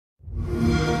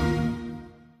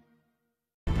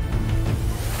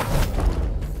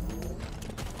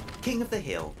King of the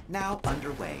Hill, now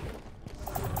underway.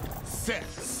 Set,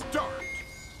 start.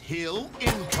 Hill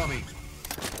incoming.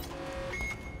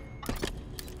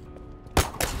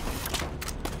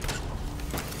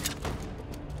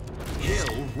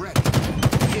 Hill ready.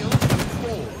 Hill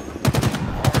control.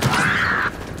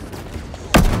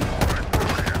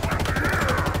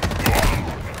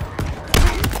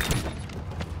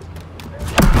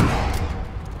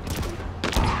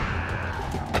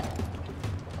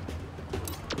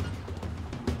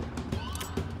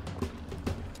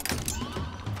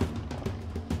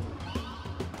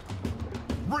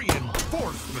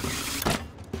 Reinforcements.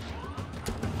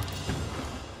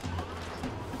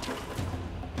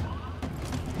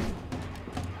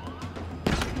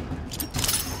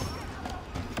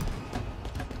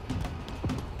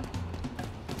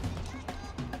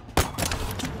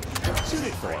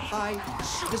 Suited for high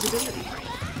visibility.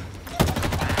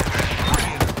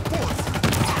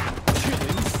 Reinforcements.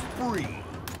 Killing spree.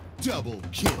 Double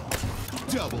kill.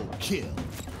 Double kill.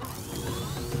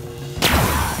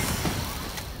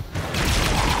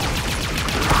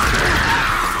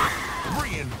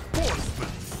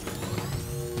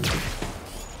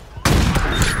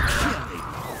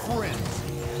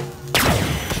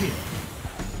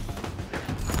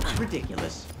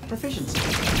 Ridiculous proficiency.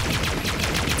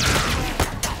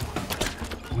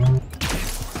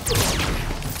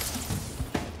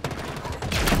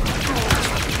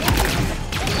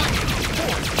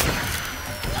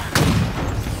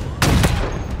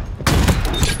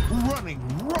 Running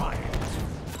riot.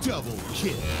 Double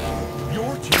kill.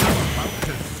 Your team is about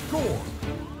to score.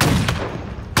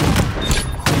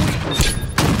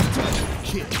 Double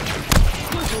kill.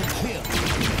 Triple kill.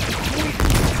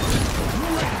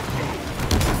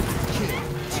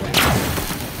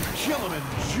 Kill him and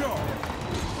Joe.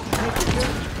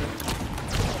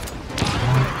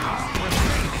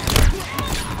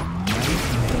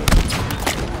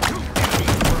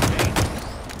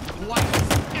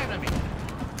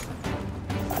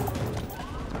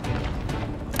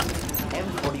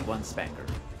 M41 Spanker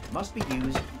must be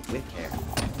used with care.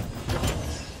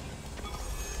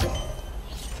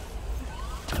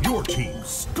 Your team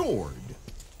scored.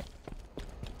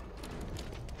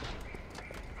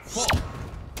 Fall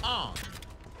on.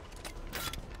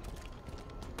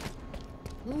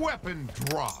 Weapon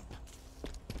drop.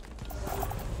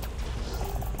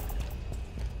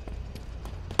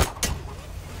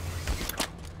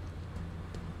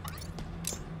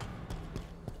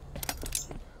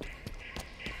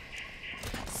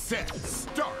 Set,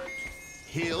 start.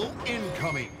 Hill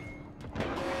incoming.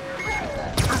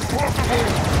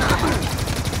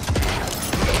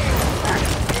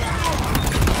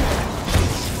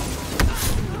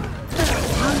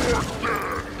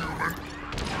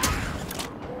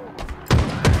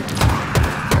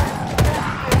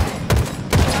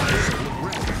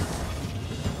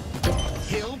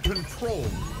 Hill control.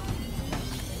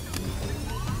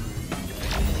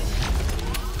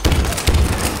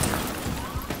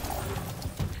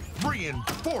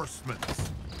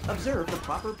 Reinforcements. Observe the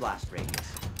proper blast radius.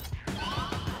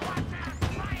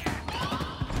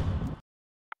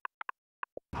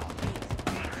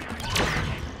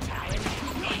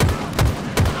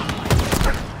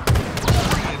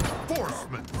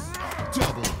 Reinforcements.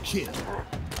 Double kill.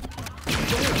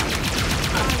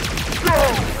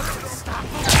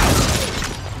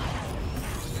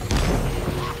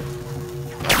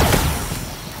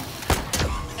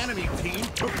 Enemy team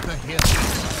took the hit.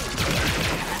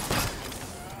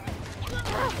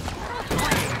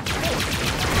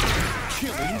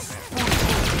 Killing spree.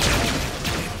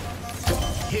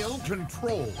 Hill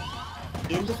control.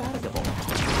 Indefatigable.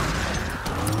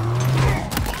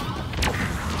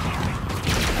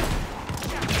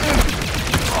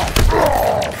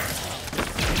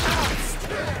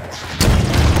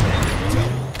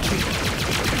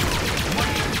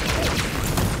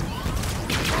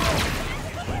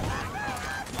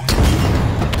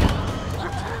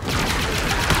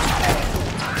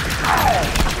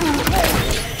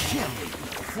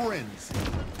 Frenzy.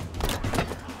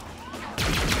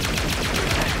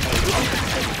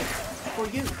 For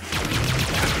you.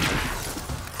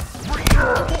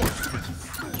 Reinforcements.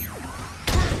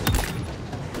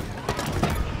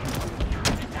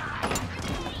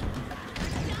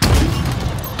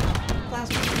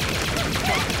 Plasma.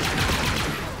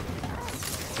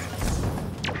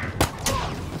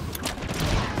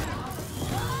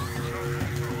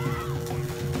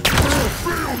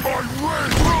 Feel my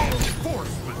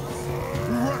reinforcements.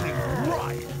 Running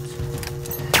riot.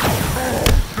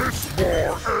 This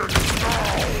war ends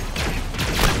now.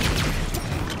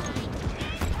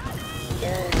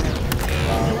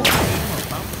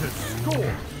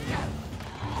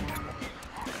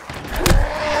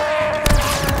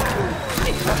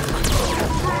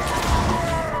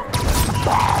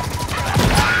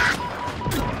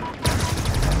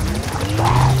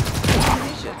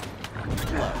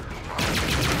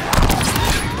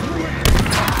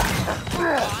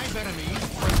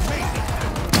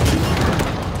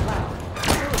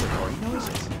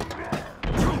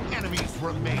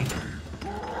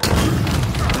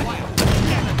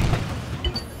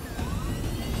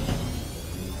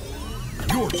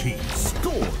 team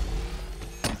scored.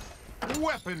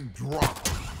 Weapon drop.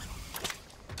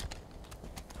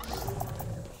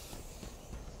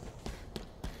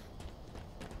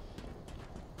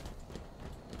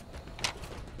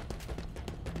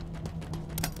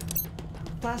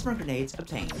 Plasma grenades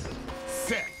obtained.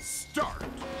 Set start.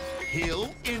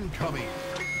 Hill incoming.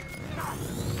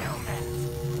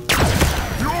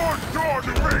 You're going to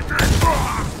make it.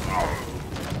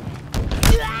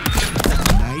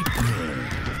 Nightmare.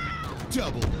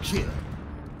 Double kill.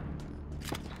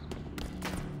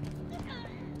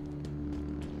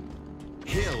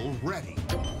 Hill ready.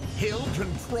 Hill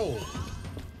control.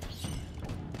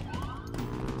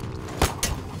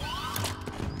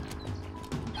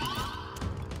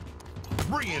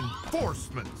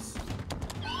 Reinforcements.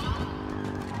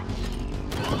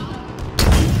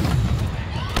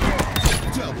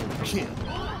 Double kill.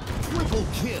 Triple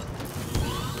kill.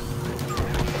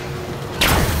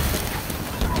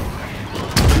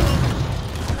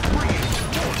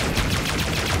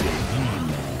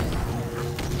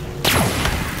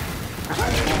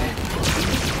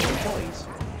 Rejoice.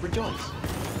 Rejoice.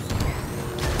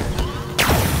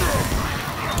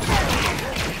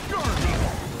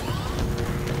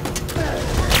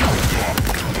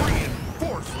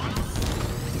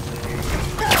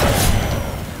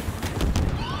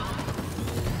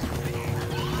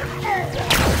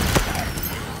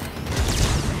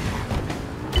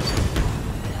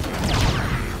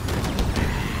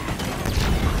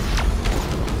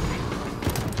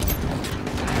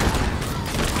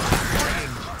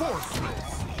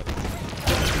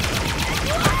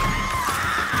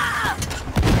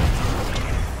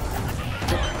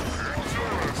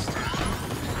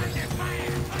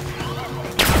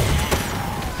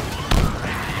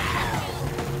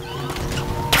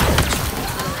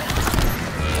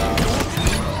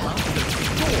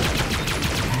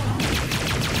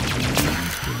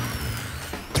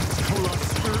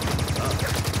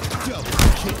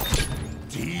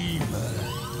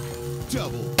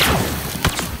 Double.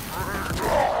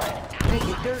 Make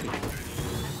it dirty.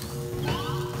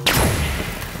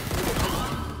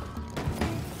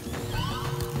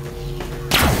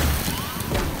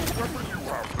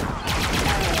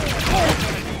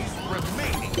 Enemies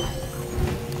remaining.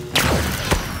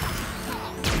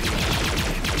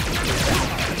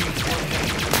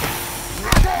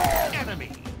 Enemy.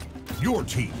 Your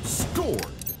team scored.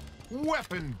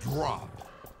 Weapon drop.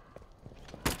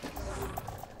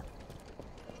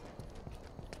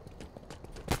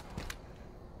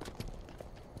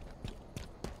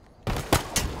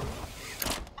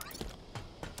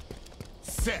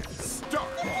 Set start.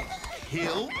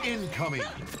 Hill incoming.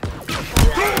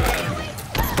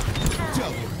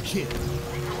 Double kill.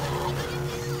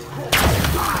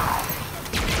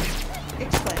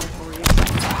 Explanatory.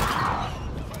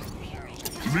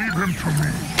 Leave him to me.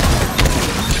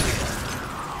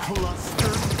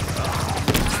 Cluster.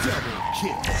 Double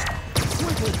kill.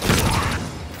 Triple kill.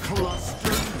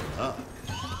 Cluster up.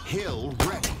 Hill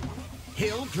ready.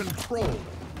 Hill control.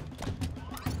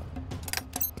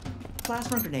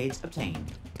 Plasma grenades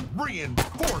obtained.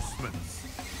 Reinforcements.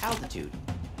 Altitude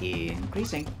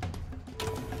increasing.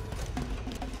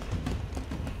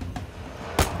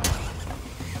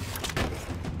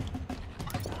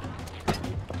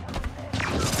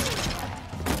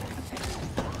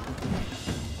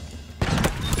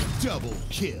 Double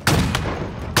kill.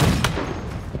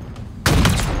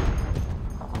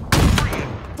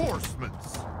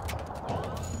 Reinforcements.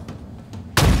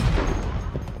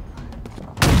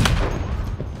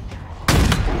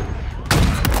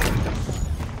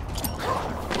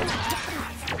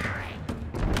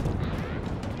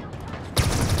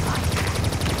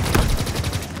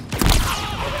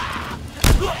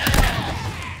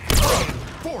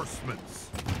 Reinforcements.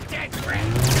 Dead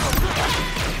Reinforcements.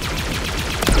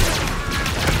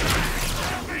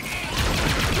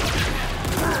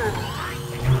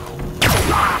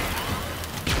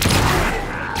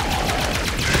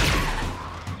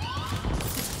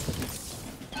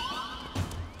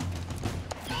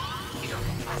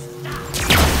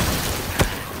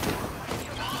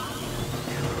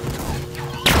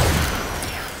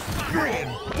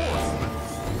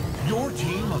 Your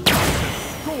team about to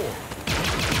score.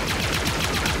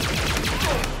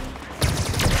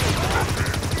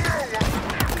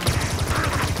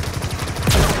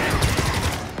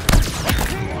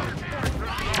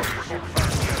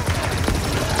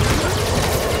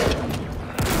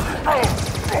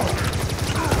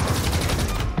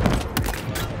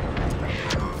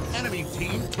 Enemy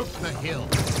team took the hill.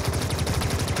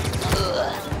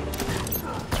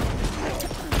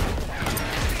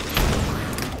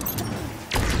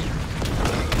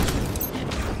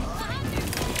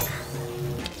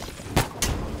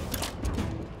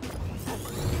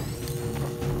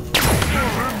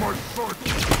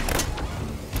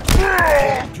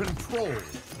 Control.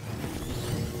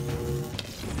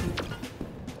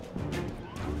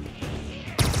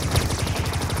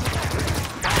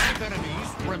 5 enemies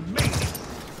remaining.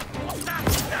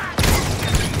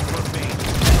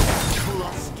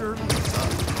 Cluster.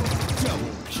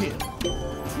 Double kill.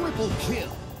 Triple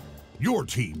kill. Your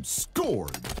team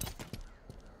scored.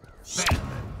 Famine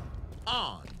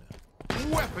on.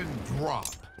 Weapon drop.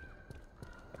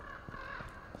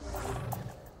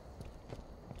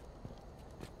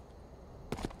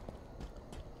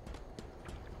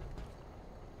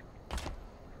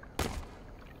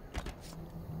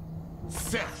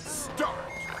 Set start.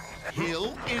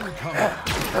 Hill incoming.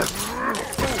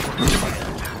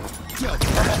 Double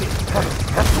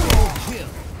kill.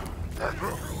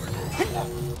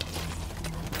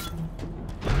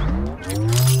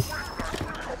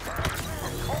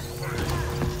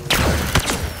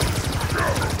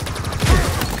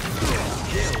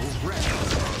 Hill red.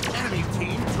 Enemy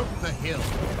team took the hill.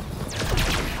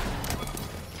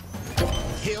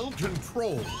 Hill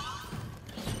control.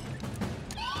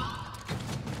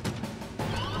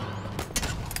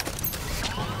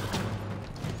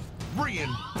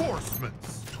 Reinforcements.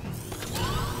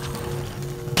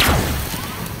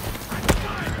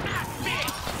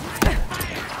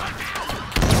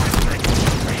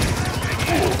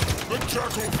 The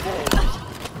jackal falls.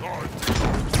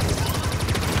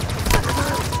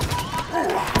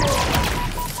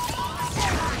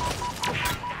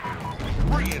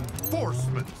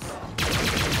 Reinforcements.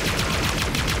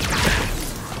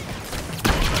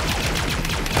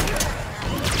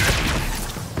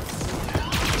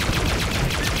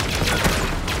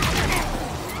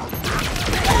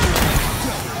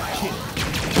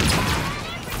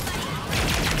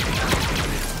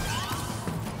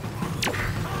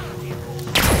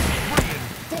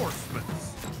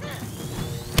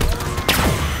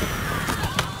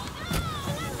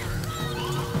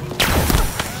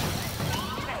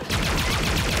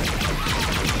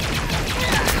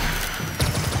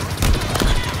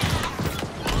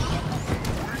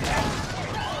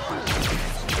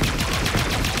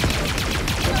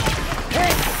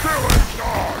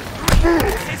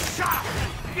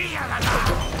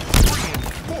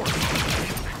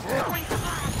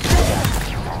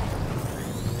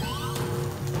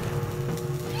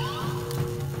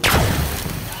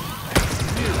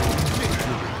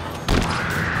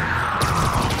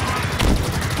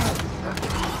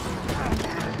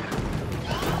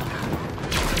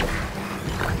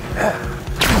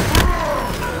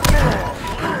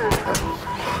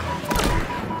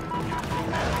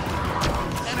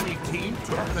 Enemy team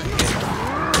took the hit.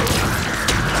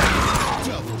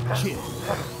 Double kill.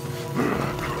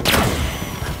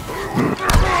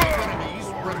 5 enemies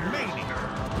remaining.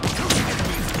 2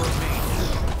 enemies remaining.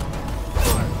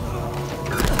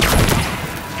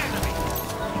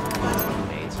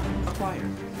 Grenades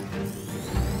acquired.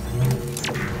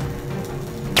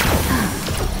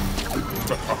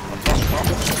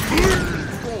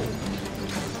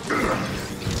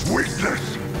 Weakness,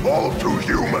 all too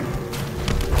human.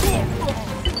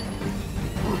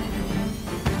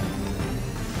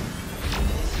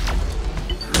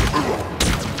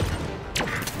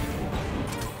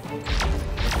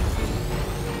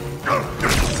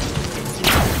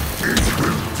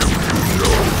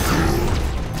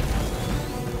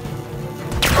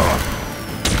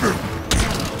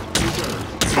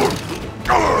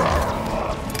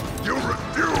 You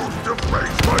refuse to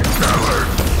face my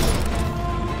challenge!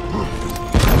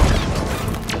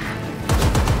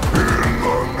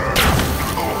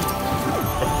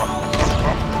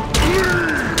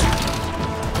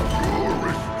 Your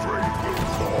restraint will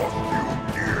cost you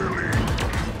dearly.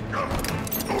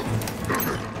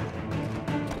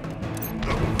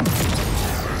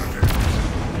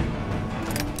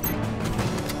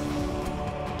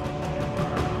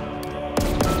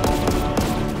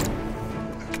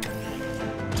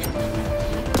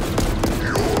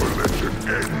 Your legend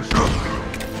ends.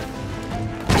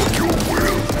 Your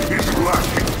will is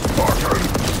lacking, Spartan.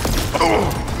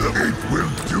 It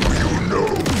will do you no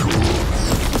good.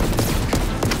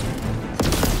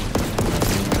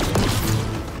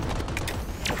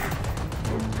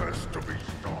 The best to be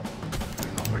stopped,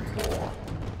 nothing more.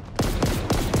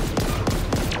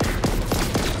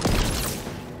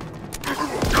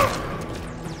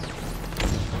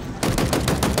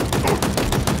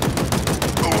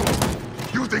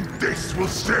 You think this will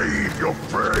save your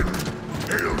friend?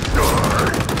 He'll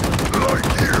die like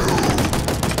you.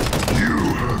 You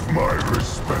have my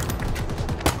respect.